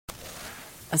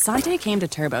Asante came to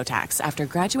TurboTax after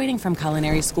graduating from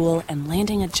culinary school and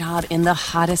landing a job in the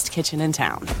hottest kitchen in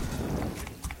town.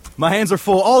 My hands are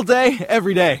full all day,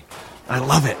 every day. I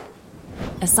love it.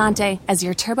 Asante, as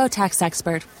your TurboTax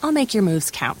expert, I'll make your moves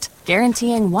count,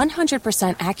 guaranteeing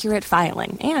 100% accurate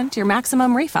filing and your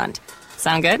maximum refund.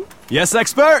 Sound good? Yes,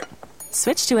 expert!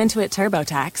 Switch to Intuit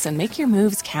TurboTax and make your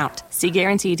moves count. See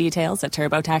guarantee details at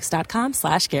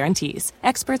turbotax.com/guarantees.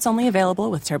 Experts only available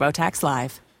with TurboTax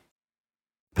Live.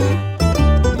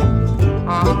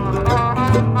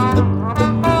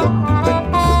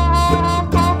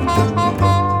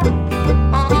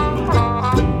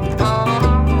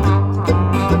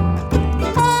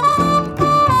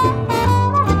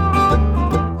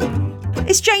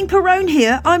 It's Jane Perrone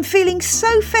here. I'm feeling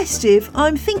so festive,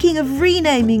 I'm thinking of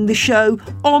renaming the show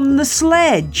On the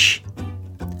Sledge.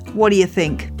 What do you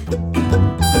think?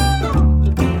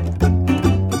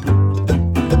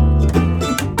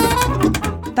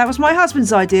 That was my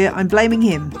husband's idea. I'm blaming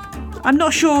him. I'm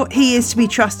not sure he is to be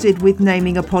trusted with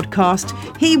naming a podcast.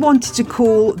 He wanted to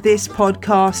call this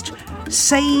podcast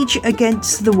Sage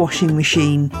Against the Washing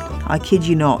Machine. I kid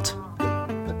you not.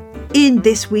 In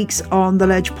this week's On the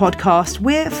Ledge podcast,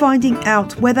 we're finding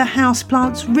out whether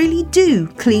houseplants really do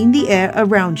clean the air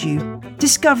around you,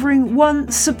 discovering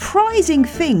one surprising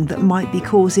thing that might be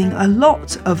causing a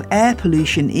lot of air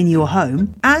pollution in your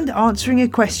home, and answering a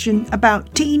question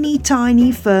about teeny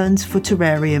tiny ferns for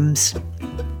terrariums.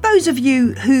 Those of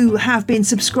you who have been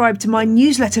subscribed to my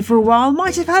newsletter for a while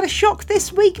might have had a shock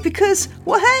this week because,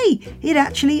 well, hey, it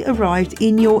actually arrived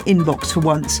in your inbox for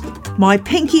once. My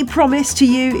pinky promise to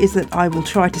you is that I will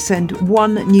try to send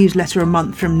one newsletter a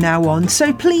month from now on,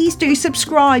 so please do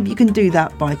subscribe. You can do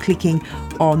that by clicking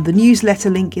on the newsletter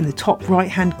link in the top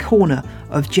right-hand corner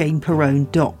of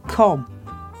janeperrone.com.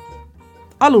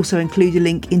 I'll also include a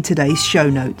link in today's show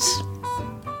notes.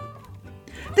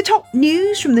 The top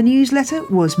news from the newsletter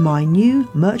was my new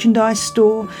merchandise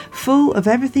store full of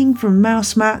everything from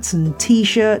mouse mats and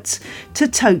t-shirts to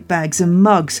tote bags and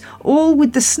mugs, all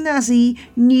with the snazzy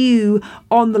new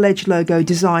On the Ledge logo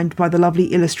designed by the lovely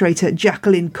illustrator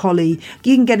Jacqueline Colley.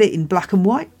 You can get it in black and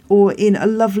white or in a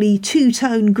lovely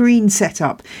two-tone green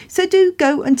setup. So do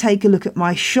go and take a look at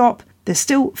my shop. There's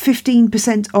still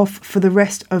 15% off for the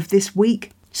rest of this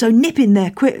week. So nip in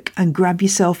there quick and grab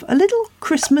yourself a little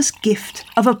Christmas gift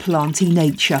of a planty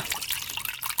nature.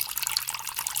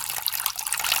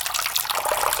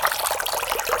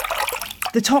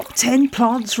 The top 10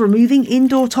 plants removing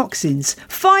indoor toxins,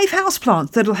 5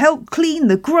 houseplants that'll help clean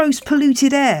the gross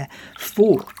polluted air,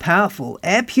 4 powerful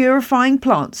air purifying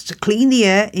plants to clean the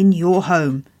air in your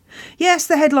home. Yes,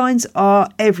 the headlines are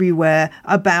everywhere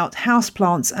about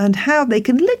houseplants and how they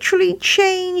can literally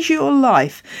change your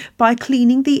life by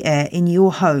cleaning the air in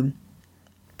your home.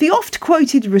 The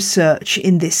oft-quoted research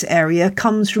in this area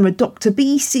comes from a Dr.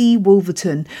 B.C.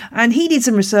 Wolverton, and he did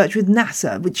some research with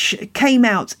NASA, which came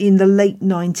out in the late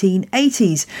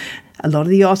 1980s. A lot of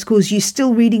the articles you're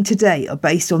still reading today are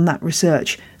based on that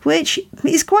research, which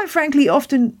is quite frankly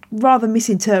often rather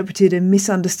misinterpreted and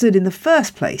misunderstood in the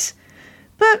first place.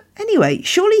 But anyway,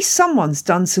 surely someone's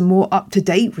done some more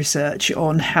up-to-date research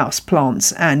on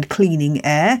houseplants and cleaning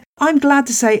air. I'm glad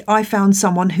to say I found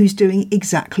someone who's doing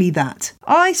exactly that.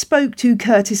 I spoke to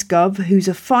Curtis Gove, who's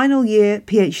a final year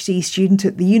PhD student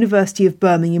at the University of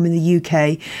Birmingham in the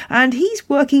UK, and he's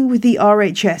working with the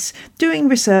RHS doing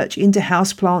research into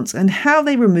houseplants and how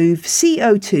they remove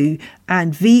CO2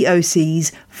 and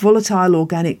VOCs, volatile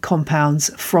organic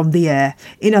compounds, from the air.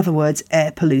 In other words,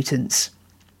 air pollutants.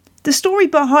 The story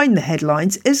behind the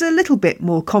headlines is a little bit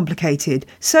more complicated,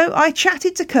 so I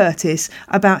chatted to Curtis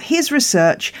about his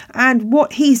research and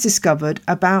what he's discovered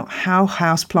about how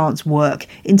houseplants work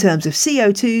in terms of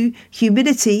CO2,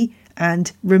 humidity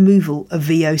and removal of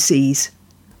VOCs.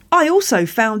 I also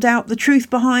found out the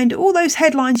truth behind all those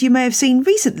headlines you may have seen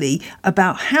recently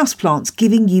about houseplants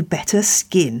giving you better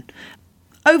skin.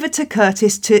 Over to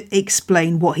Curtis to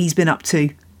explain what he's been up to.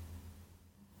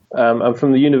 I'm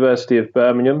from the University of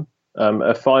Birmingham. I'm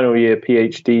a final year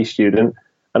PhD student,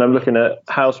 and I'm looking at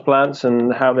houseplants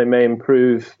and how they may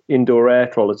improve indoor air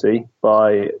quality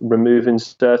by removing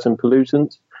certain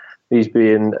pollutants, these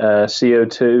being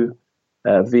CO2,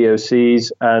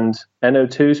 VOCs, and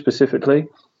NO2 specifically.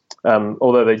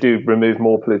 Although they do remove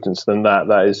more pollutants than that,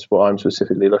 that is what I'm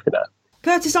specifically looking at.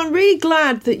 Curtis, I'm really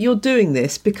glad that you're doing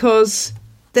this because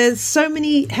there's so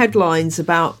many headlines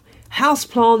about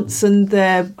houseplants and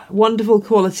their wonderful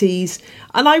qualities,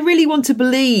 and I really want to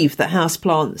believe that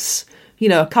houseplants,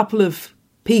 a couple of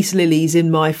peace lilies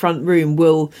in my front room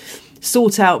will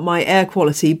sort out my air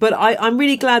quality. But I'm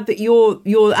really glad that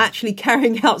you're actually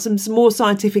carrying out some more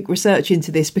scientific research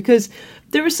into this, because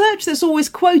the research that's always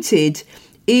quoted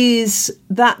is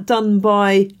that done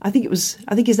by, I think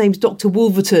his name's Dr.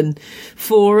 Wolverton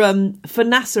for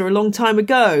NASA a long time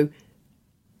ago.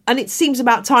 And it seems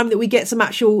about time that we get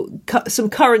some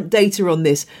current data on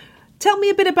this. Tell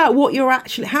me a bit about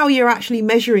how you're actually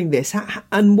measuring this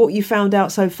and what you found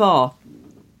out so far.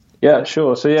 Yeah,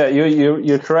 sure. So yeah,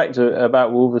 you're correct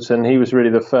about Wolverton. He was really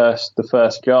the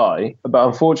first guy, but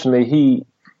unfortunately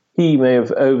he may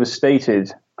have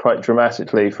overstated quite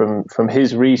dramatically from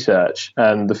his research,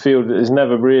 and the field has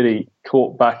never really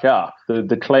caught back up.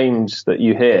 The claims that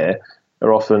you hear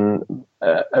are often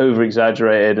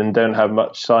over-exaggerated and don't have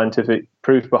much scientific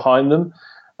proof behind them.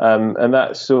 And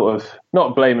that's sort of,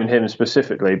 not blaming him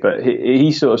specifically, but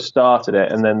he sort of started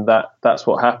it, and then that's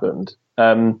what happened.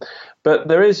 But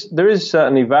there is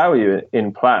certainly value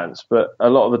in plants, but a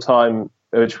lot of the time,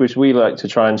 which we like to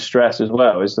try and stress as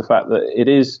well, is the fact that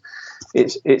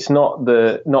it's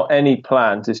not any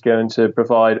plant is going to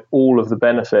provide all of the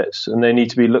benefits, and they need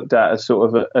to be looked at as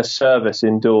sort of a service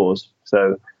indoors.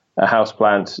 So a house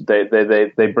plant,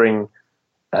 they bring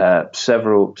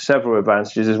several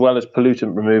advantages, as well as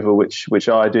pollutant removal, which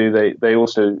I do. They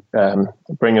also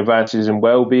bring advantages in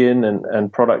well-being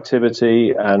and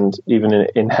productivity, and even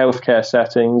in healthcare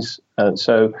settings. And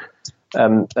so,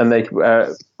 and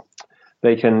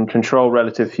they can control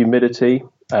relative humidity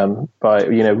by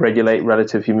regulate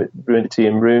relative humidity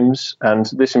in rooms, and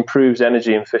this improves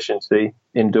energy efficiency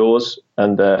indoors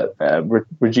and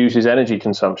reduces energy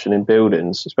consumption in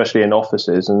buildings, especially in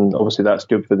offices, and obviously that's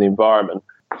good for the environment.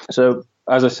 So,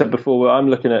 as I said before, I'm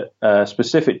looking at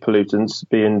specific pollutants,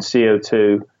 being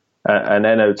CO2 and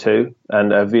NO2,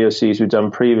 and VOCs we've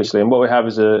done previously. And what we have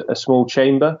is a small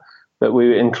chamber that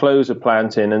we enclose a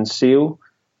plant in and seal.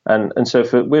 And so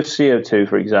with CO2,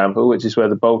 for example, which is where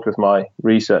the bulk of my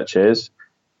research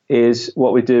is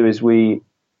what we do is we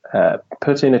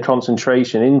put in a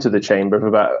concentration into the chamber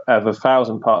of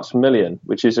 1,000 parts per million,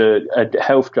 which is a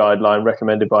health guideline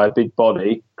recommended by a big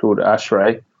body called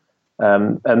ASHRAE.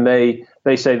 And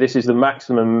they say this is the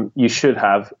maximum you should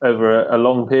have over a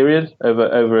long period,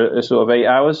 over a sort of 8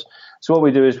 hours. So what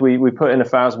we do is we put in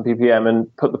 1,000 ppm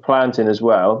and put the plant in as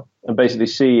well, and basically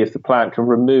see if the plant can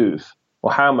remove,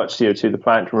 or how much CO2 the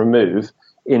plant can remove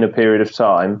in a period of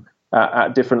time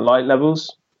at different light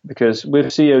levels. Because with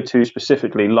CO2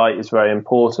 specifically, light is very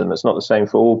important. It's not the same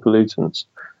for all pollutants.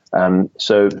 And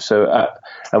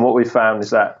what we found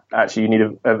is that actually you need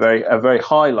a very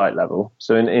high light level.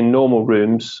 So in normal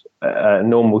rooms,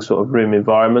 normal sort of room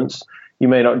environments, you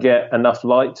may not get enough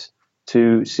light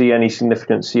to see any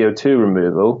significant CO2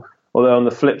 removal. Although on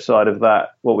the flip side of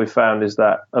that, what we found is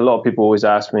that a lot of people always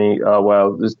ask me,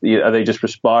 are they just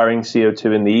respiring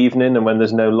CO2 in the evening and when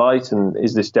there's no light, and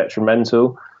is this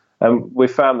detrimental? We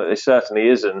found that it certainly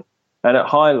isn't. And at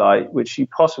high light, which you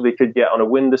possibly could get on a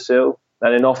windowsill,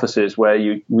 and in offices where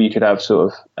we could have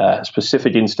sort of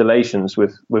specific installations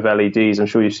with LEDs. I'm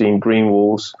sure you've seen green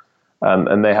walls,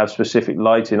 and they have specific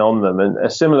lighting on them. And a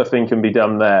similar thing can be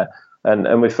done there.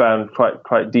 And we found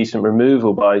quite decent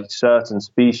removal by certain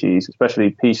species,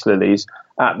 especially peace lilies,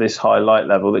 at this high light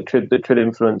level that could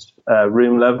influence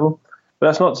room level. But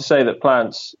that's not to say that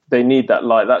plants, they need that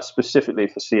light. That's specifically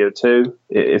for CO2.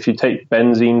 If you take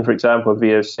benzene, for example,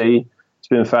 VOC, it's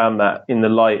been found that in the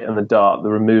light and the dark,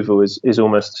 the removal is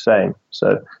almost the same.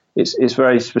 So it's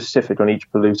very specific on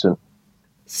each pollutant.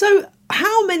 So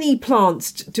how many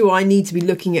plants do I need to be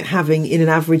looking at having in an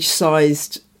average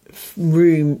sized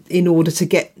room in order to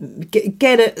get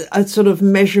a sort of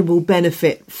measurable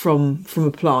benefit from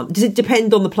a plant? Does it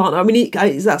depend on the plant? I mean,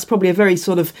 that's probably a very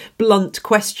sort of blunt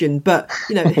question, but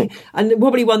and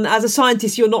probably one that as a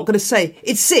scientist you're not going to say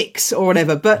it's 6 or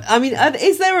whatever. But I mean,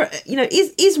 is there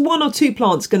is 1 or 2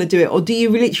 plants going to do it, or do you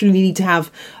literally need to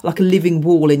have like a living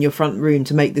wall in your front room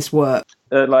to make this work?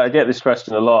 I get this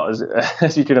question a lot,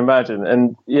 as you can imagine,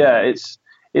 and yeah,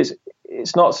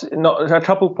 it's not a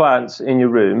couple plants in your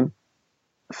room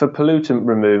for pollutant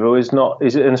removal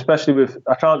and especially with,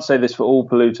 I can't say this for all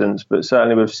pollutants, but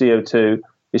certainly with CO2,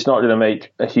 it's not going to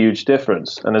make a huge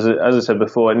difference. And as I said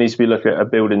before, it needs to be looked at a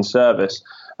building service.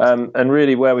 And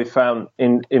really where we found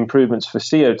improvements for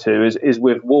CO2 is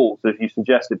with walls, as you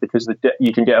suggested, because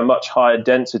you can get a much higher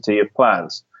density of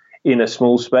plants in a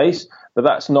small space. But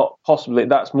that's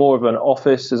more of an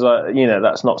office,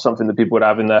 that's not something that people would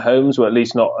have in their homes, or at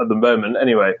least not at the moment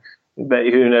anyway. But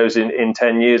who knows, in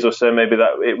 10 years or so, maybe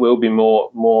that it will be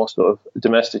more sort of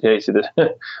domesticated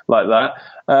like that.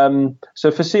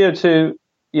 So for CO2,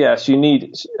 yes, you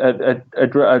need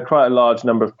quite a large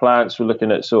number of plants. We're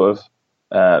looking at sort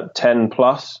of 10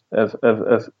 plus of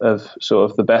sort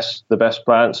of the best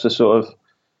plants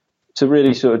to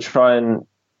really sort of try and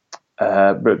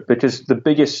because the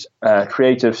biggest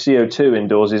creator of CO2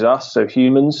 indoors is us, so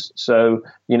humans. So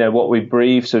what we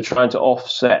breathe. So trying to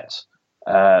offset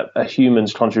a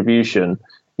human's contribution,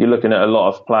 you're looking at a lot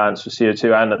of plants for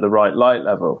CO2 and at the right light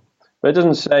level. But it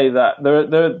doesn't say that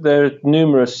there are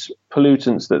numerous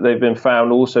pollutants that they've been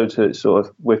found also to sort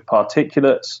of with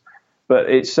particulates. But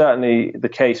it's certainly the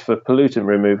case for pollutant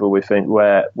removal, we think,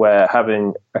 where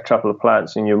having a couple of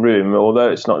plants in your room, although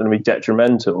it's not going to be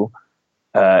detrimental,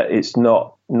 it's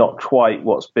not quite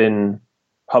what's been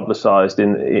publicised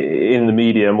in the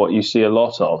media and what you see a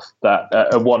lot of, that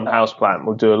a one house plant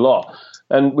will do a lot.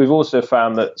 And we've also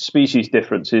found that species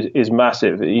difference is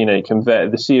massive. It can vary,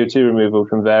 the CO2 removal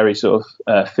can vary sort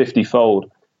of 50-fold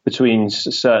between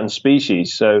certain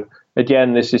species. So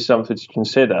again, this is something to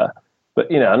consider. But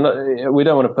we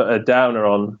don't want to put a downer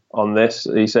on this.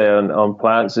 You say on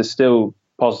plants, there's still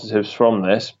positives from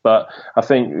this, but I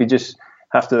think we just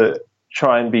have to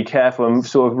try and be careful and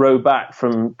sort of row back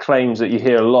from claims that you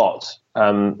hear a lot.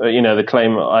 The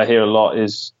claim I hear a lot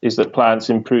is that plants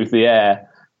improve the air.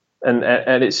 And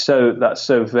that's so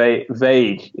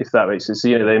vague, if that makes sense.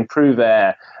 They improve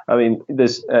air. I mean,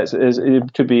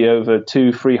 it could be over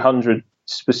 200-300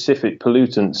 specific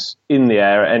pollutants in the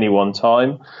air at any one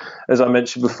time. As I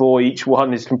mentioned before, each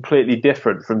one is completely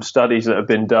different from studies that have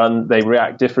been done. They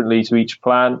react differently to each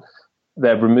plant.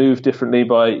 They're removed differently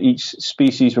by each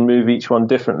species. Remove each one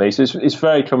differently. So it's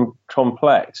very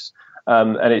complex,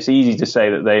 and it's easy to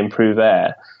say that they improve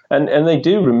air. And they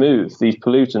do remove these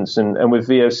pollutants, and with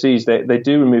VOCs, they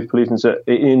do remove pollutants at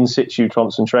in situ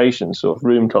concentrations, sort of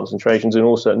room concentrations, and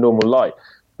also at normal light.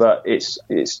 But it's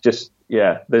just,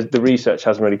 the research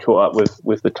hasn't really caught up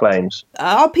with the claims.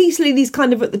 Are peace lilies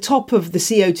kind of at the top of the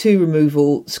CO2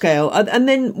 removal scale? And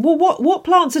then what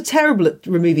plants are terrible at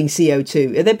removing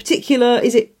CO2? Are there particular,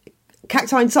 is it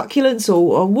cacti and succulents,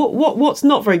 or what's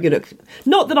not very good at?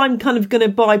 Not that I'm kind of going to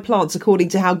buy plants according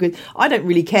to how good. I don't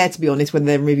really care, to be honest, when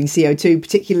they're removing CO2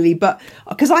 particularly, but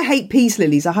because I hate peace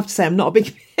lilies, I have to say I'm not a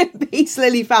big peace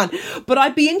lily fan. But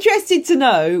I'd be interested to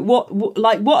know what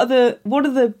are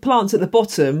the plants at the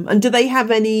bottom, and do they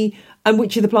have any? And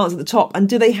which are the plants at the top? And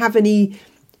do they have any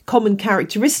common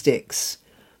characteristics?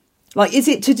 Like, is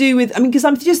it to do with, because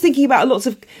I'm just thinking about lots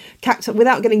of cacti,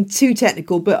 without getting too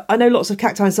technical, but I know lots of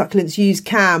cacti and succulents use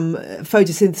CAM,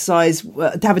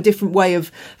 photosynthesize, to have a different way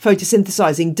of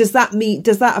photosynthesizing. Does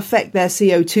that affect their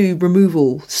CO2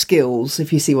 removal skills,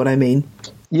 if you see what I mean?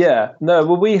 Yeah, no,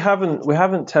 well, we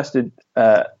haven't tested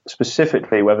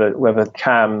specifically whether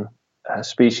CAM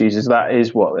species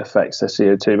is what affects their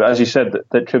CO2. But as you said,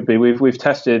 that could be. We've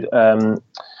tested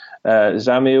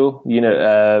Zamile,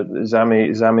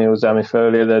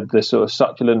 Zamifolia, the sort of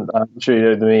succulent. I'm sure you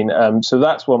know what I mean. So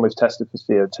that's one we've tested for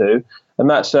CO2, and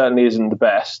that certainly isn't the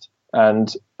best.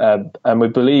 And we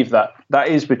believe that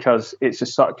is because it's a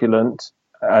succulent,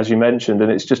 as you mentioned,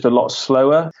 and it's just a lot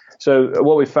slower. So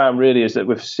what we found really is that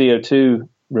with CO2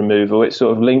 removal, it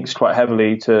sort of links quite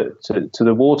heavily to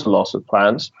the water loss of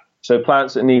plants. So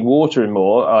plants that need watering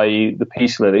more, i.e. the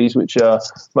peace lilies, which are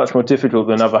much more difficult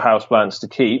than other house plants to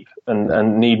keep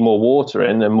and need more water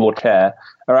in and more care,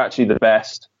 are actually the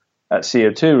best at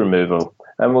CO2 removal.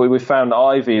 And we found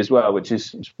ivy as well, which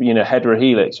is,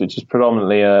 Heterohelix, which is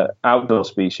predominantly an outdoor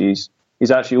species,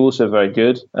 is actually also very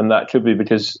good. And that could be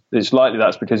because it's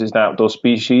because it's an outdoor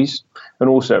species, and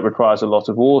also it requires a lot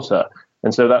of water.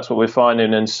 And so that's what we're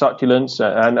finding in succulents.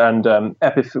 And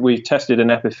we've tested an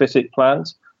epiphytic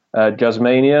plant,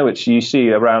 Guzmania, which you see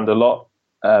around a lot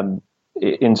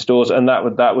in stores, and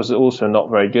that was also not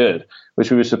very good, which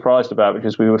we were surprised about,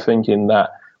 because we were thinking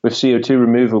that with CO2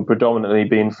 removal predominantly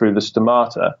being through the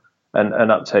stomata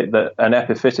and uptake, that an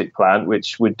epiphytic plant,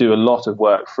 which would do a lot of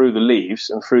work through the leaves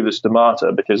and through the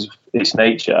stomata because of its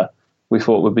nature, we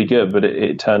thought would be good, but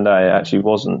it turned out it actually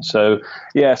wasn't. So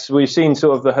yes, we've seen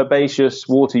sort of the herbaceous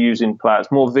water-using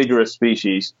plants, more vigorous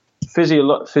species,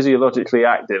 physiologically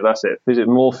active, that's it.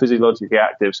 More physiologically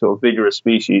active, sort of vigorous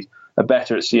species are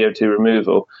better at CO2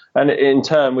 removal. And in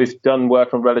turn, we've done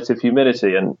work on relative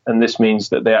humidity, and this means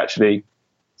that they actually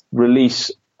release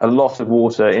a lot of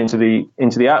water into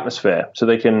the atmosphere, so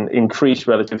they can increase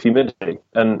relative humidity.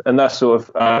 And that's sort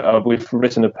of, we've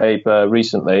written a paper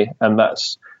recently, and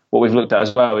that's what we've looked at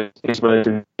as well, is relative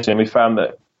humidity. And we found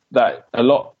that that a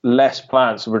lot less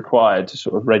plants are required to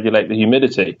sort of regulate the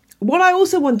humidity. What I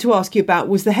also wanted to ask you about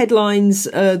was the headlines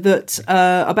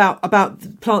about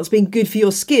plants being good for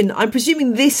your skin. I'm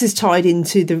presuming this is tied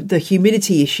into the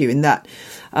humidity issue, in that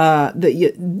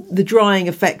the drying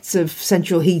effects of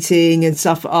central heating and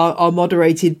stuff are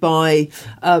moderated by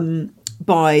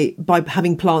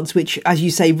having plants which, as you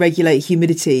say, regulate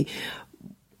humidity.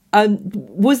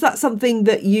 Was that something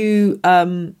that you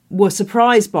were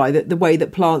surprised by, that the way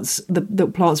that plants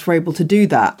were able to do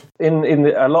that?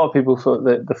 A lot of people thought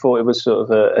it was sort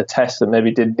of a test that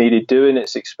maybe needed doing.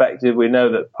 It's expected. We know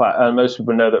that most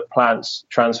people know that plants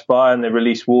transpire and they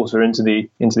release water into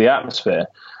the atmosphere.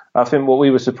 I think what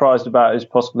we were surprised about is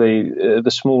possibly the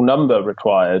small number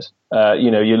required.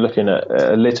 You're looking at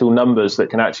little numbers that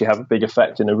can actually have a big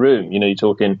effect in a room. You're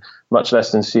talking much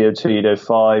less than CO2.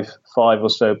 Five or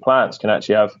so plants can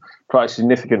actually have quite a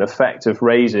significant effect of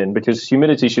raising, because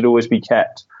humidity should always be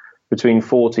kept between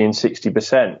 40 and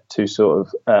 60% to sort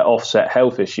of offset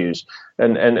health issues.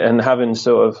 And having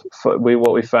sort of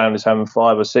what we found is having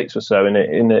 5 or 6 or so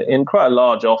in quite a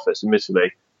large office,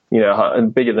 admittedly,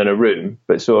 bigger than a room,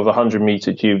 but sort of 100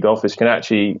 meter cubed office can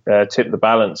actually tip the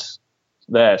balance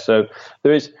there. So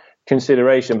there is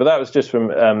consideration, but that was just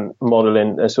from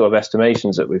modeling sort of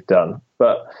estimations that we've done.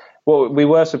 But we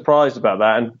were surprised about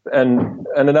that. And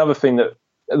another thing, that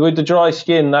with the dry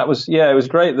skin, it was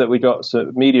great that we got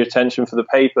some media attention for the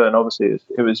paper, and obviously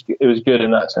it was good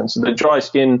in that sense. The dry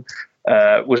skin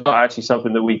was not actually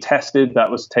something that we tested.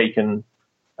 That was taken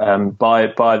by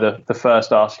the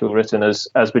first article written as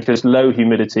because low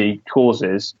humidity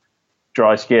causes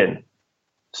dry skin.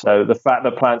 So the fact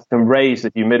that plants can raise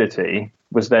the humidity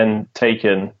was then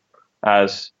taken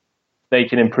as they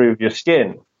can improve your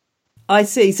skin. I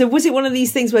see. So was it one of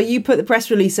these things where you put the press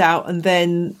release out and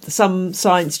then some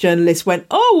science journalist went,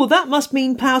 "Oh, well, that must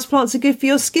mean houseplants are good for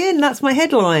your skin. That's my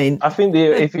headline." I think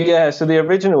so the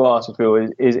original article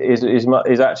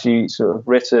is actually sort of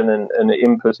written and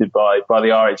inputted by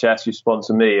the RHS, who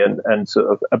sponsor me, and sort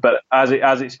of, but as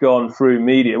it's gone through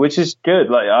media, which is good.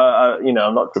 Like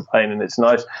I'm not complaining. It's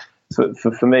nice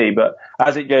for me, but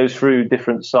as it goes through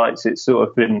different sites, it's sort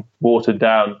of been watered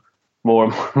down more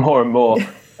and more.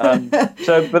 But that's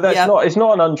it's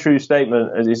not an untrue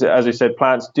statement. As we said,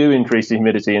 plants do increase the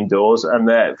humidity indoors, and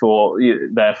therefore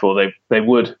they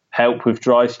would help with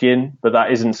dry skin. But that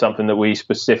isn't something that we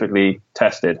specifically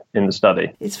tested in the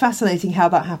study. It's fascinating how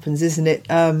that happens, isn't it?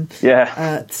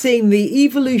 Seeing the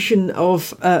evolution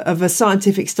of a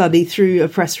scientific study through a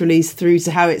press release through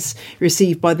to how it's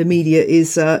received by the media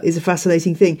is a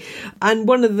fascinating thing. And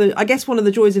one of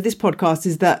the joys of this podcast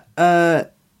is that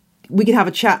we can have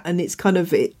a chat, and it's kind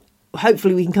of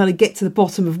hopefully we can kind of get to the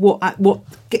bottom of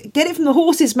get it from the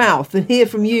horse's mouth and hear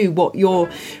from you what your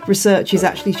research is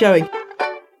actually showing.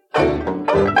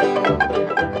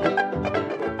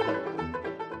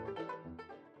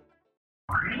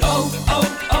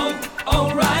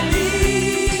 O'Reilly.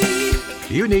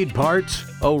 You need parts?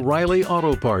 O'Reilly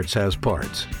Auto Parts has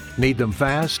parts. Need them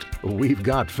fast? We've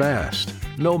got fast.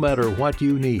 No matter what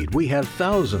you need, we have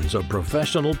thousands of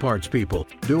professional parts people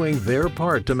doing their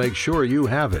part to make sure you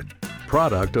have it.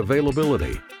 Product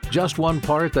availability. Just one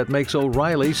part that makes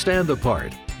O'Reilly stand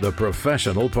apart. The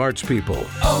professional parts people.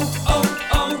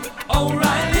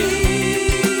 O'Reilly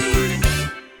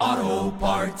Auto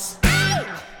Parts.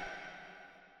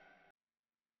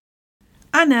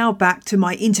 And now back to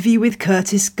my interview with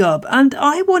Curtis Gubb, and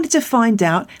I wanted to find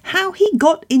out how he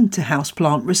got into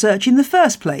houseplant research in the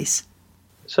first place.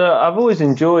 So I've always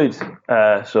enjoyed sort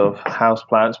of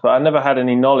houseplants, but I never had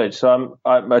any knowledge. So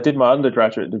I did my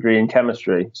undergraduate degree in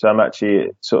chemistry, so I'm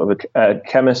actually sort of a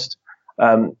chemist.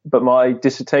 But my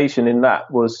dissertation in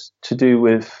that was to do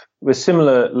with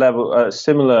similar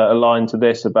aligned to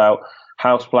this, about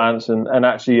houseplants and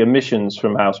actually emissions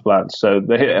from houseplants. So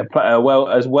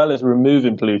as well as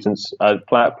removing pollutants,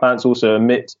 plants also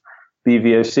emit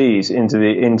BVOCs into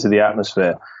the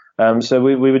atmosphere. So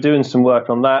we were doing some work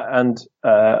on that, and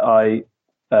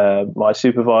my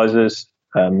supervisors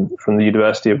from the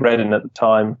University of Reading at the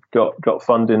time got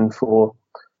funding for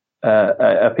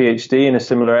a PhD in a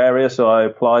similar area. So I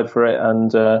applied for it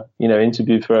and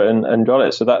interviewed for it and got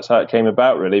it. So that's how it came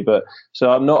about, really. But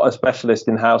so I'm not a specialist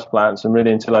in houseplants, and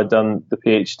really until I'd done the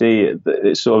PhD,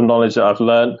 it's sort of knowledge that I've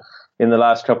learned in the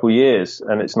last couple of years,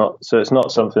 and it's not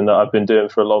something that I've been doing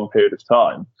for a long period of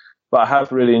time. But I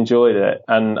have really enjoyed it,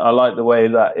 and I like the way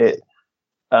that it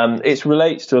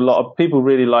relates to a lot of people.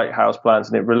 Really like houseplants,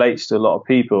 and it relates to a lot of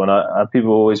people, and people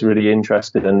are always really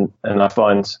interested, and I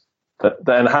find that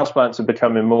houseplants are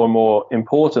becoming more and more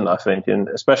important, I think,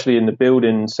 especially in the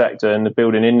building sector and the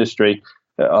building industry.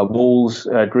 walls,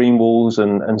 green walls,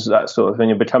 and that sort of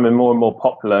thing are becoming more and more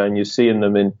popular, and you're seeing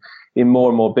them in more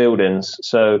and more buildings.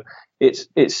 So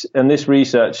and this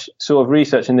research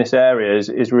in this area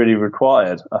is really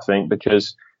required, I think,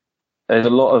 because there's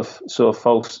a lot of sort of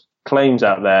false claims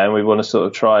out there, and we want to sort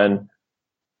of try and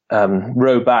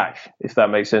row back, if that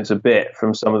makes sense, a bit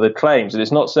from some of the claims. And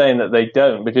it's not saying that they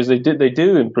don't, because they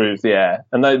do improve the air,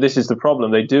 and this is the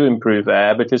problem. They do improve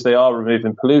air because they are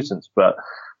removing pollutants, but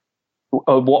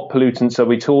what pollutants are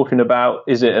we talking about?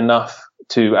 Is it enough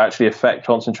to actually affect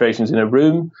concentrations in a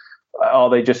room? Are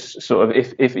they just sort of,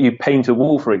 if you paint a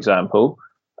wall, for example,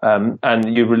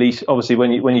 and you release, obviously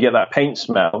when you get that paint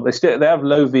smell, they have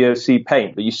low VOC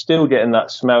paint, but you're still getting that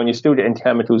smell, and you're still getting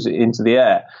chemicals into the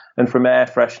air, and from air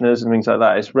fresheners and things like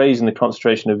that, it's raising the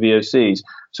concentration of VOCs.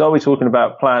 So are we talking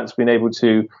about plants being able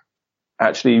to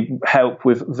actually help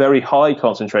with very high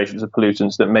concentrations of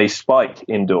pollutants that may spike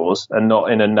indoors and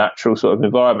not in a natural sort of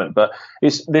environment? But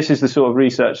this is the sort of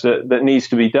research that needs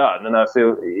to be done, and I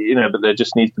feel, but there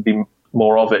just needs to be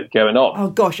more of it going on. Oh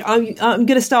gosh, I'm going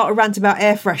to start a rant about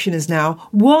air fresheners now.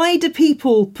 Why do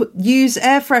people use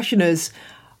air fresheners?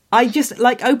 I just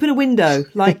open a window,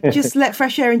 just let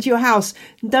fresh air into your house.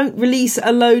 Don't release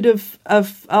a load of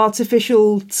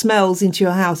artificial smells into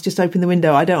your house. Just open the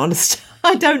window. I don't understand.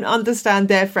 I don't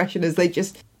understand air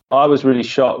fresheners. I was really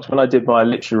shocked when I did my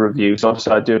literature reviews.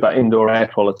 Obviously, I do about indoor air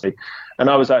quality, and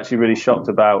I was actually really shocked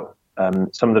about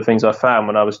some of the things I found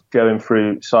when I was going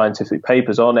through scientific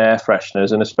papers on air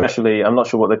fresheners, and especially, I'm not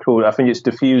sure what they're called. I think it's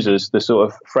diffusers, the sort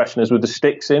of fresheners with the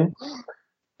sticks in.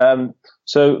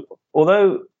 So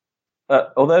although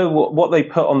what they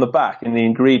put on the back in the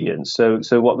ingredients, so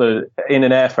in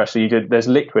an air freshener, there's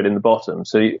liquid in the bottom.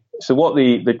 So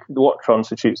what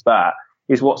constitutes that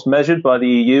is what's measured by the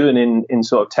EU and in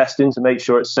sort of testing to make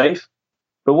sure it's safe.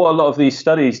 But what a lot of these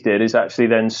studies did is actually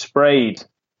then sprayed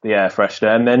the air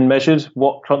freshener and then measured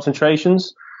what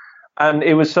concentrations. And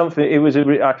it was something.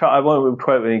 I won't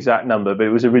quote an exact number, but it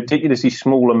was a ridiculously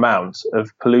small amount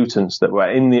of pollutants that were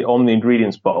on the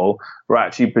ingredients bottle were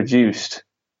actually produced.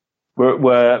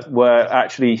 Were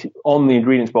actually on the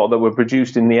ingredients bottle that were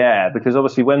produced in the air, because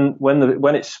obviously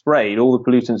when it's sprayed, all the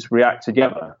pollutants react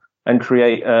together and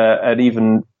create an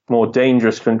even more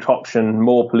dangerous concoction,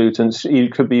 more pollutants.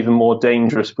 It could be even more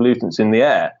dangerous pollutants in the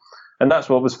air, and that's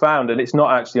what was found. And it's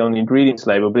not actually on the ingredients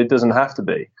label, but it doesn't have to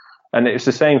be. And it's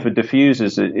the same for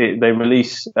diffusers. They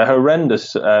release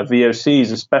horrendous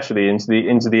VOCs, especially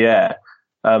into the air.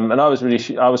 And I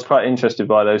was quite interested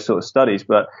by those sort of studies,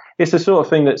 but it's the sort of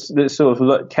thing that's sort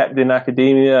of kept in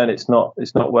academia, and it's not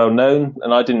well known,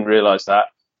 and I didn't realise that.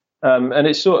 And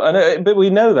it's but we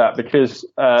know that because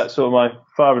sort of my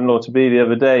father-in-law to be the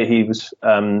other day, he was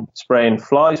spraying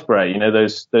fly spray,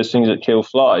 those things that kill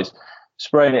flies,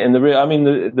 spraying it in the room. I mean,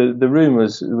 the room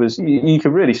was you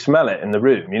could really smell it in the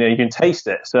room. You can taste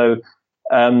it. So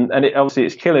and obviously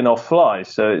it's killing off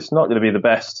flies, so it's not going to be the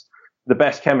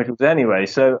best chemicals anyway.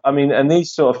 So I mean, and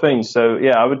these sort of things. So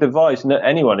yeah, I would advise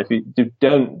anyone, if you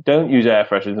don't use air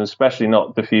fresheners, and especially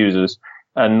not diffusers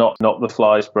and not the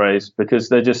fly sprays,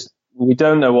 because we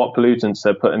don't know what pollutants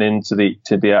they're putting into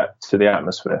the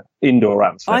atmosphere, indoor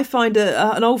atmosphere. I find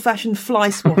an old-fashioned fly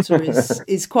swatter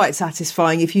is quite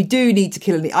satisfying if you do need to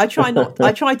kill any.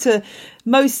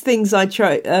 Most things I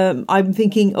try. I'm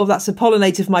thinking, that's a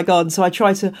pollinator for my garden, so I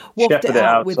try to waft it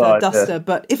out with a duster. Yeah.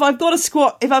 But if I've got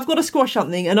to squash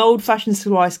something, an old-fashioned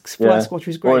fly swatter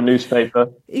is great. Or a newspaper.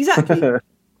 Exactly.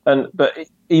 But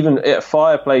even at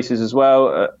fireplaces as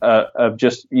well, of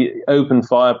just open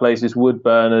fireplaces, wood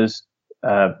burners,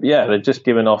 they're just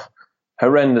giving off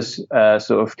horrendous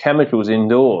sort of chemicals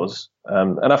indoors.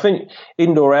 And I think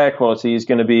indoor air quality is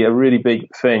going to be a really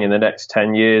big thing in the next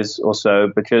 10 years or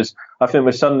so, because I think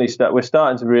we're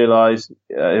starting to realise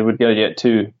we're going to get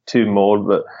two more,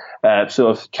 but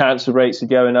sort of cancer rates are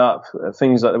going up,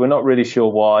 things like that. We're not really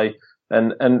sure why.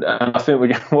 And I think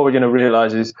what we're going to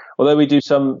realise is, although we do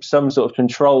some sort of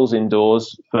controls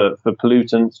indoors for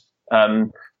pollutants,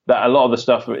 that a lot of the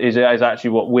stuff is actually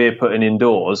what we're putting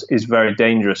indoors is very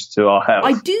dangerous to our health.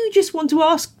 I do just want to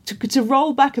ask, to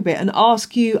roll back a bit and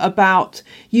ask you about,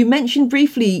 you mentioned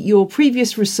briefly your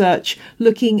previous research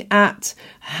looking at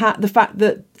the fact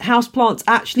that houseplants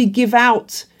actually give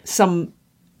out something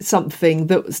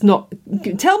that's not.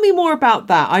 Tell me more about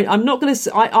that. I'm not going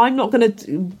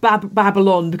to babble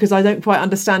on, because I don't quite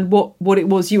understand what it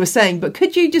was you were saying. But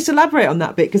could you just elaborate on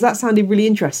that bit, because that sounded really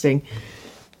interesting.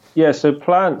 Yeah. So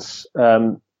plants,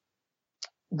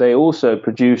 they also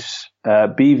produce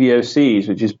BVOCs,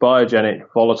 which is biogenic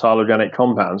volatile organic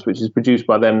compounds, which is produced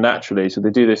by them naturally. So they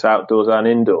do this outdoors and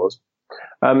indoors.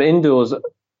 Indoors,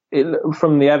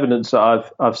 from the evidence that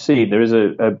I've seen, there is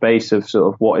a base of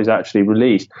sort of what is actually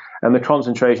released, and the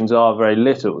concentrations are very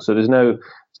little. So there's no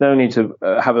need to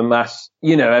have a mass,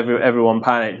 everyone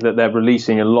panic that they're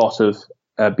releasing a lot of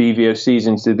BVOCs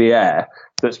into the air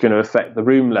that's going to affect the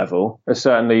room level.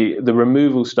 Certainly, the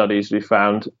removal studies we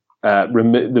found they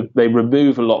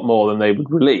remove a lot more than they would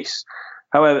release.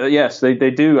 However, yes, they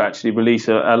do actually release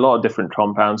a lot of different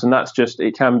compounds, and that's just,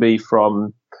 it can be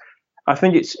from, I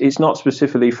think it's not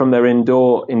specifically from their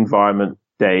indoor environment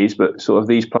days, but sort of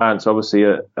these plants obviously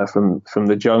are from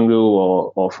the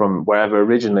jungle or from wherever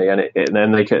originally, and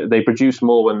then they produce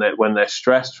more when they're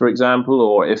stressed, for example,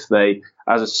 or if they,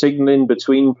 as a signaling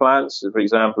between plants, for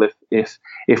example,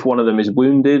 if one of them is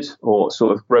wounded or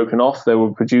sort of broken off, they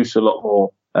will produce a lot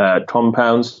more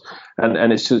compounds,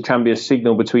 and it can be a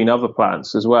signal between other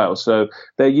plants as well. So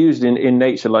they're used in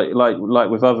nature like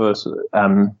with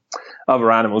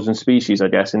other animals and species, I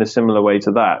guess, in a similar way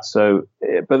to that. So,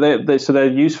 but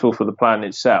they're useful for the plant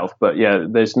itself. But yeah,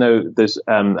 there's no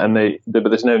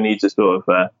need to sort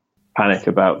of panic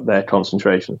about their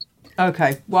concentrations.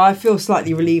 Okay, well, I feel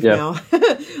slightly relieved now.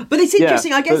 But it's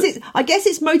interesting. I guess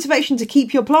it's motivation to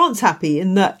keep your plants happy,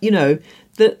 in that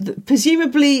that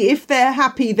presumably if they're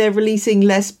happy, they're releasing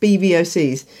less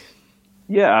BVOCs.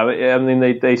 Yeah, I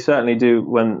mean they certainly do.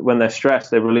 When they're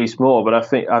stressed, they release more. But I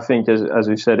think as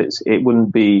we've said, it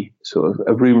wouldn't be sort of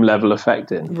a room level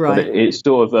effecting. Right. But it's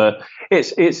sort of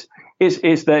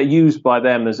it's they're used by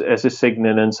them as a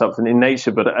signaling and something in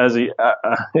nature. But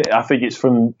I think it's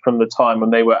from the time when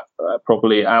they were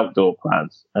probably outdoor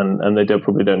plants, and they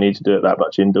probably don't need to do it that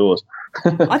much indoors.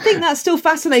 I think that's still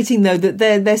fascinating, though, that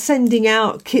they're sending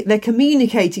out, they're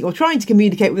communicating or trying to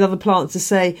communicate with other plants to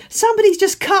say, somebody's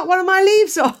just cut one of my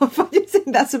leaves off. I just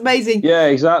think that's amazing. Yeah,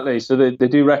 exactly. So they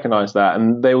do recognise that,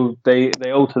 and they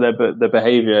alter their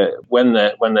behaviour when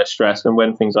they're stressed and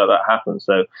when things like that happen.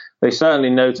 So they certainly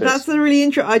notice. That's really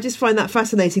interesting. I just find that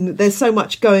fascinating that there's so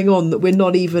much going on that we're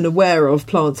not even aware of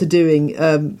plants are doing,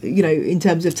 in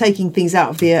terms of taking things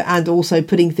out of the air and also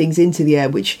putting things into the air,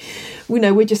 which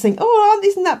we just think,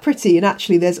 isn't that pretty? And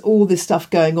actually there's all this stuff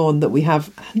going on that we have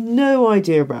no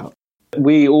idea about.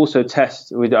 We also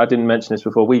test, I didn't mention this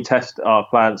before, we test our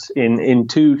plants in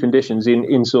two conditions,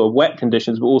 in sort of wet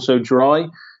conditions, but also dry,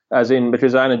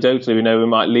 because anecdotally we know we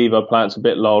might leave our plants a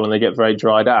bit low and they get very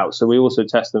dried out. So we also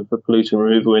test them for pollutant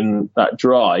removal in that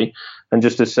dry. And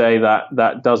just to say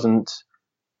that doesn't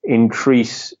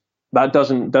increase, that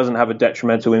doesn't have a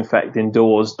detrimental effect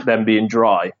indoors, them being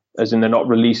dry, as in they're not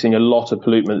releasing a lot of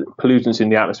pollutants in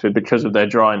the atmosphere because of their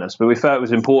dryness. But we felt it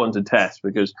was important to test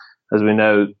because, as we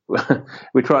know,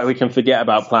 we can forget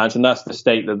about plants, and that's the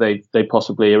state that they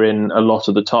possibly are in a lot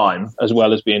of the time, as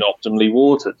well as being optimally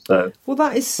watered. So, well,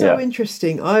 that is so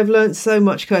interesting. I've learned so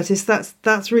much, Curtis.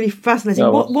 That's really fascinating.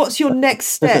 What's your next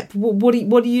step? What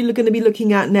are you going to be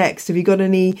looking at next? Have you got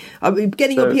any?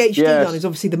 Getting your PhD done is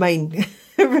obviously the main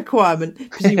requirement,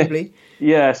 presumably.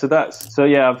 I'm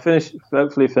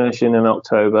hopefully finishing in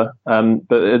October.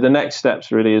 But the next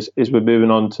steps really is we're moving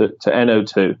on to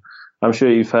NO2. I'm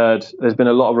sure you've heard there's been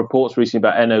a lot of reports recently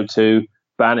about NO2,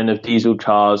 banning of diesel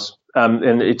cars,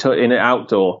 in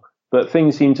outdoor. But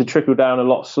things seem to trickle down a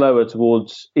lot slower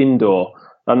towards indoor.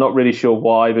 I'm not really sure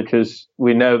why, because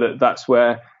we know that's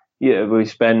where we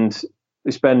spend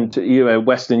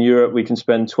Western Europe, we can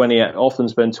often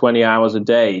spend 20 hours a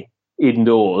day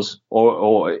indoors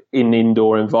or in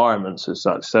indoor environments as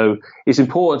such. So it's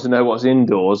important to know what's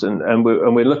indoors, and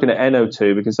we're looking at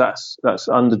NO2 because that's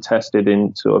under tested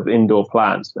in sort of indoor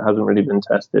plants that hasn't really been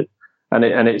tested. And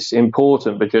it's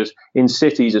important because in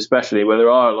cities, especially where there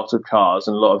are a lot of cars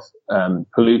and a lot of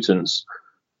pollutants,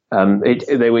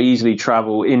 they will easily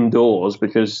travel indoors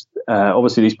because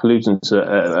obviously these pollutants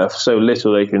are so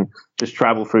little they can just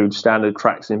travel through standard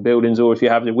cracks in buildings, or if you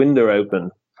have the window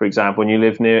open, for example, and you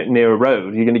live near a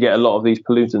road, you're going to get a lot of these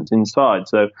pollutants inside.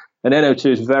 So an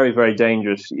NO2 is very, very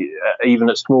dangerous,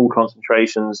 even at small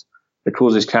concentrations. It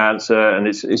causes cancer, and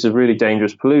it's a really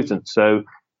dangerous pollutant. So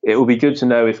it will be good to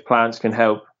know if plants can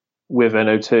help with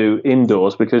NO2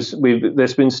 indoors, because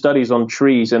there's been studies on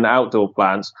trees and outdoor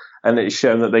plants, and it's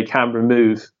shown that they can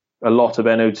remove a lot of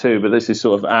NO2, but this is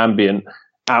sort of ambient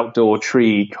outdoor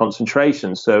tree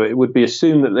concentration. So it would be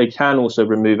assumed that they can also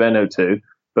remove NO2,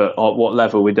 but at what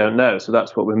level we don't know. So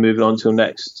that's what we're moving on to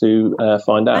next to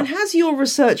find out. And has your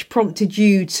research prompted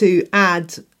you to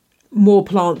add more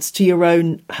plants to your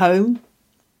own home?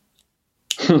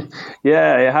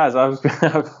 Yeah, it has. I've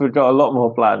got a lot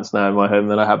more plants now in my home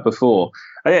than I had before.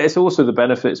 And yeah, it's also the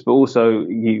benefits, but also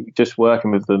you just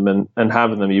working with them and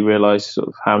having them, you realise sort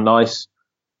of how nice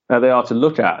they are to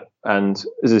look at. And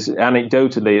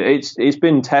anecdotally, it's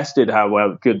been tested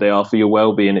how good they are for your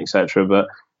well-being, etc. But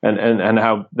and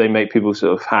how they make people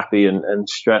sort of happy and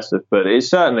stressed. But it's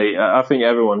certainly, I think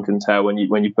everyone can tell when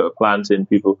you put a plant in,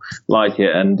 people like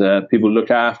it, and people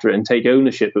look after it and take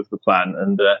ownership of the plant.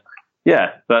 And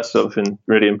that's something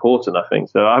really important, I think.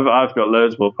 So I've got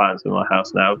loads more plants in my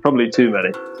house now, probably too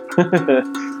many.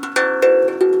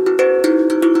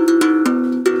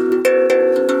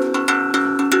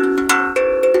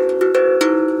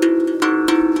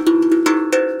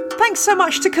 Thanks so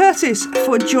much to Curtis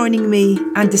for joining me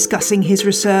and discussing his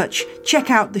research.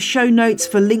 Check out the show notes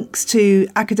for links to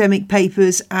academic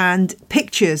papers and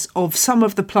pictures of some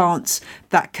of the plants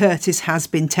that Curtis has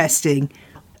been testing.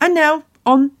 And now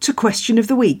on to question of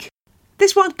the week.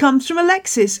 This one comes from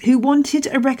Alexis, who wanted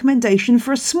a recommendation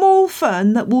for a small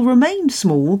fern that will remain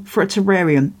small for a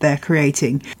terrarium they're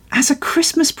creating as a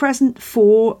Christmas present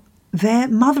for their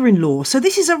mother-in-law. So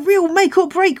this is a real make or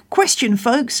break question,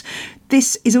 folks.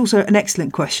 This is also an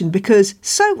excellent question because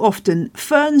so often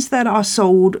ferns that are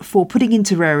sold for putting in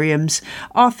terrariums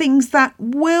are things that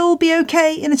will be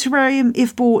okay in a terrarium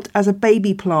if bought as a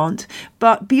baby plant,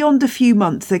 but beyond a few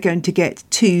months they're going to get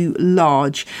too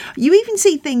large. You even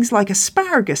see things like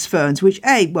asparagus ferns, which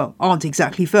aren't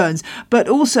exactly ferns, but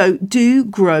also do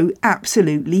grow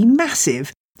absolutely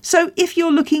massive. So if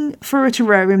you're looking for a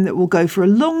terrarium that will go for a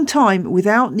long time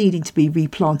without needing to be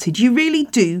replanted, you really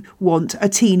do want a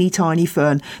teeny tiny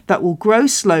fern that will grow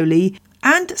slowly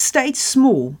and stay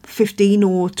small, 15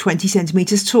 or 20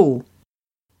 centimetres tall.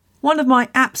 One of my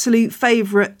absolute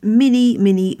favourite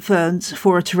mini ferns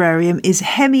for a terrarium is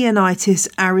Hemianitis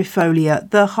arifolia,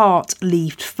 the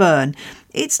heart-leafed fern.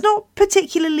 It's not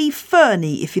particularly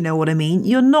ferny, if you know what I mean.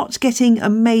 You're not getting a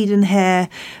maidenhair,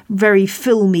 very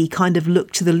filmy kind of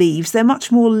look to the leaves. They're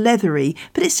much more leathery,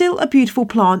 but it's still a beautiful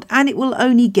plant and it will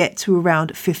only get to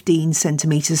around 15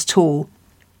 centimetres tall.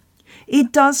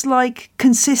 It does like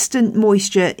consistent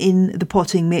moisture in the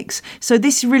potting mix, so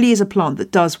this really is a plant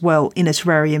that does well in a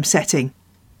terrarium setting.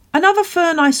 Another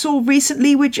fern I saw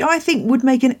recently, which I think would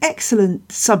make an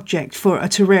excellent subject for a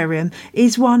terrarium,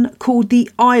 is one called the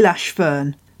eyelash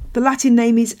fern. The Latin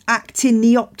name is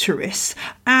Actiniopteris,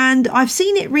 and I've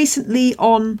seen it recently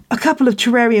on a couple of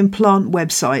terrarium plant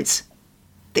websites.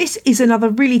 This is another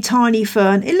really tiny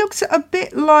fern. It looks a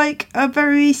bit like a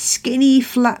very skinny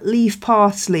flat leaf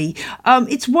parsley.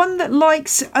 It's one that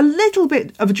likes a little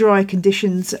bit of drier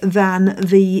conditions than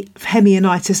the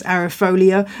Hemianitis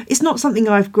arifolia. It's not something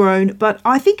I've grown, but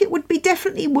I think it would be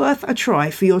definitely worth a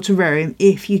try for your terrarium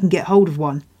if you can get hold of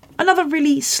one. Another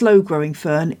really slow-growing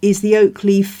fern is the oak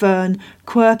leaf fern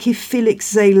Quercuphyllix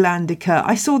zealandica.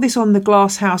 I saw this on the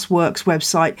Glasshouse Works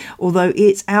website, although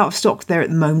it's out of stock there at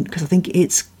the moment because I think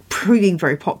it's proving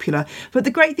very popular. But the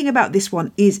great thing about this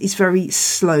one is it's very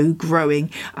slow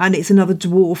growing, and it's another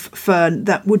dwarf fern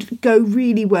that would go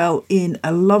really well in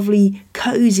a lovely,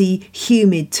 cosy,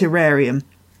 humid terrarium.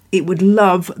 It would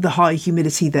love the high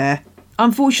humidity there.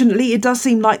 Unfortunately, it does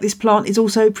seem like this plant is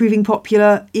also proving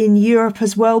popular in Europe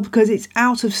as well because it's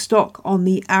out of stock on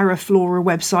the Araflora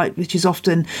website, which is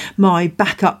often my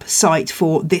backup site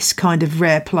for this kind of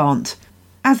rare plant.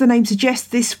 As the name suggests,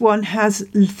 this one has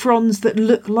fronds that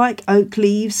look like oak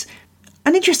leaves.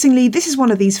 And interestingly, this is one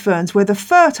of these ferns where the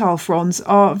fertile fronds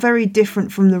are very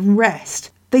different from the rest.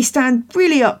 They stand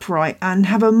really upright and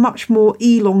have a much more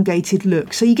elongated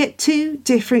look. So you get two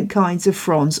different kinds of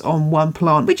fronds on one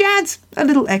plant, which adds a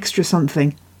little extra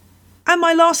something. And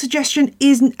my last suggestion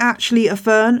isn't actually a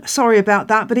fern. Sorry about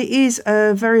that, but it is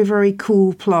a very, very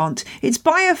cool plant. It's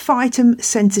Biophytum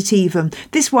sensitivum.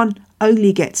 This one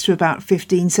only gets to about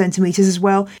 15 centimetres as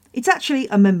well. It's actually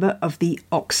a member of the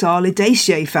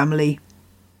Oxalidaceae family.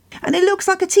 And it looks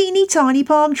like a teeny tiny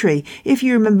palm tree. If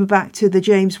you remember back to the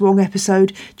James Wong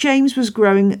episode, James was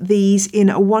growing these in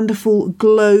a wonderful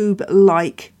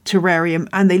globe-like terrarium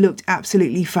and they looked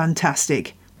absolutely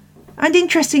fantastic. And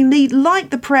interestingly, like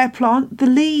the prayer plant, the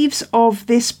leaves of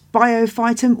this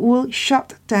Biophytum will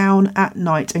shut down at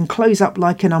night and close up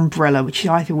like an umbrella, which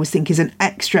I always think is an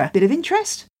extra bit of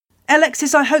interest.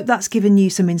 Alexis, I hope that's given you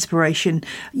some inspiration.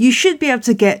 You should be able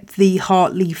to get the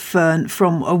heartleaf fern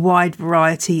from a wide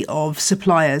variety of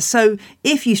suppliers. So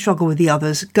if you struggle with the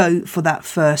others, go for that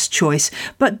first choice.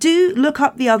 But do look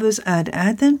up the others and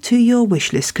add them to your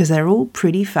wish list because they're all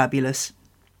pretty fabulous.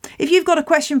 If you've got a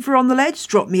question for On The Ledge,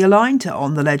 drop me a line to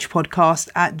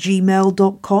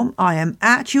ontheledgepodcast@gmail.com. I am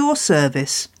at your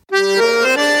service.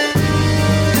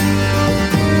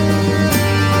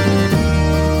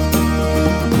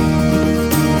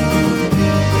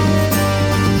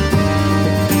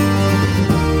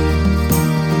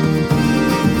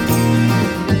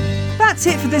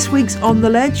 that's it for this week's On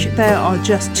the Ledge. There are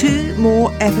just 2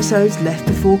 more episodes left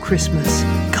before Christmas.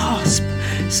 Gasp!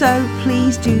 So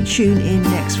please do tune in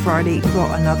next Friday for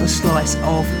another slice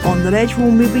of On the Ledge,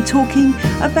 when we'll be talking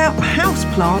about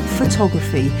houseplant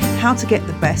photography, how to get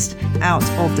the best out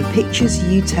of the pictures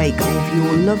you take of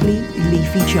your lovely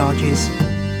leafy charges.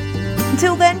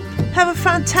 Until then, have a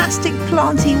fantastic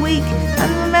planty week,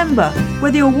 and remember,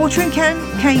 whether your watering can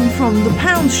came from the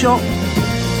pound shop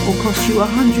or cost you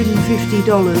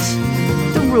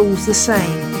 $150, the rule's the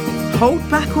same. Hold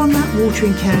back on that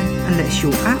watering can unless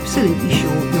you're absolutely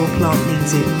sure your plant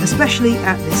needs it, especially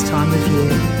at this time of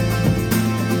year.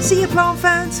 See you, plant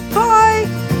fans. Bye!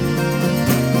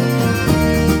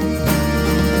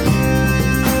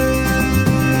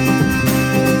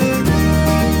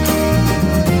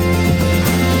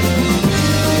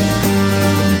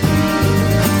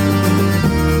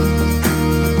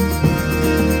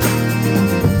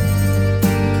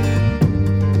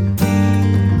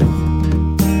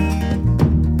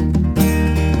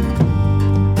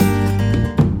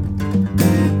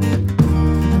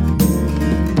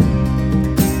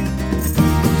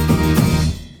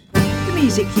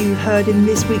 You heard in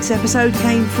this week's episode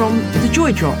came from The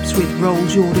Joy Drops with Roll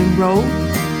Jordan Roll,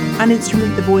 An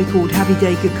Instrument the Boy Called Happy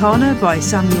Day Gakana by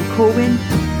Samuel Corwin,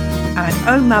 and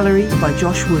O'Mallory by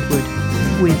Josh Woodward,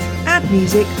 with ad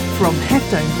music from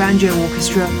Heftone Banjo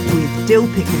Orchestra with Dill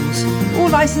Pickles, all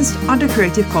licensed under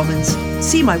Creative Commons.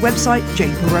 See my website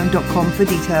janeperrone.com for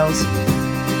details.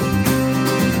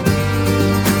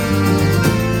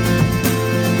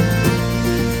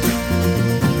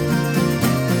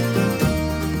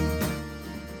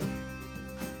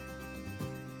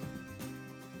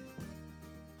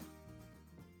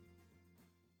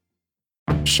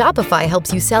 Shopify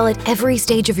helps you sell at every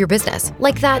stage of your business.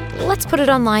 Like that, let's put it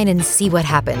online and see what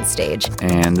happens stage.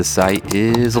 And the site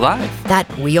is live.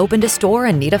 That we opened a store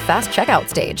and need a fast checkout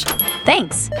stage.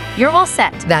 Thanks. You're all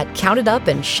set. That count it up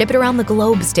and ship it around the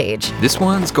globe stage. This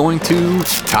one's going to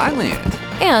Thailand.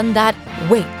 And that,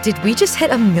 wait, did we just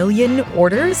hit 1 million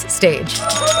orders stage?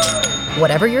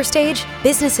 Whatever your stage,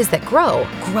 businesses that grow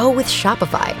with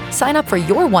Shopify. Sign up for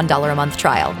your $1 a month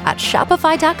trial at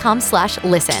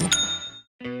shopify.com/listen.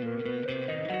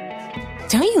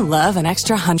 Don't you love an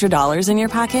extra $100 in your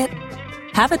pocket?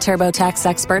 Have a TurboTax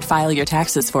expert file your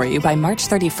taxes for you by March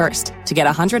 31st to get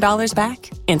 $100 back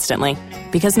instantly.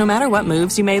 Because no matter what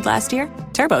moves you made last year,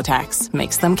 TurboTax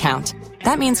makes them count.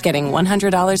 That means getting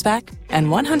 $100 back and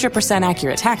 100%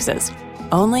 accurate taxes,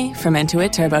 only from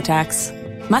Intuit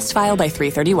TurboTax. Must file by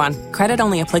 3/31. Credit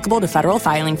only applicable to federal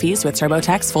filing fees with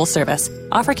TurboTax full service.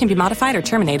 Offer can be modified or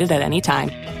terminated at any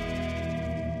time.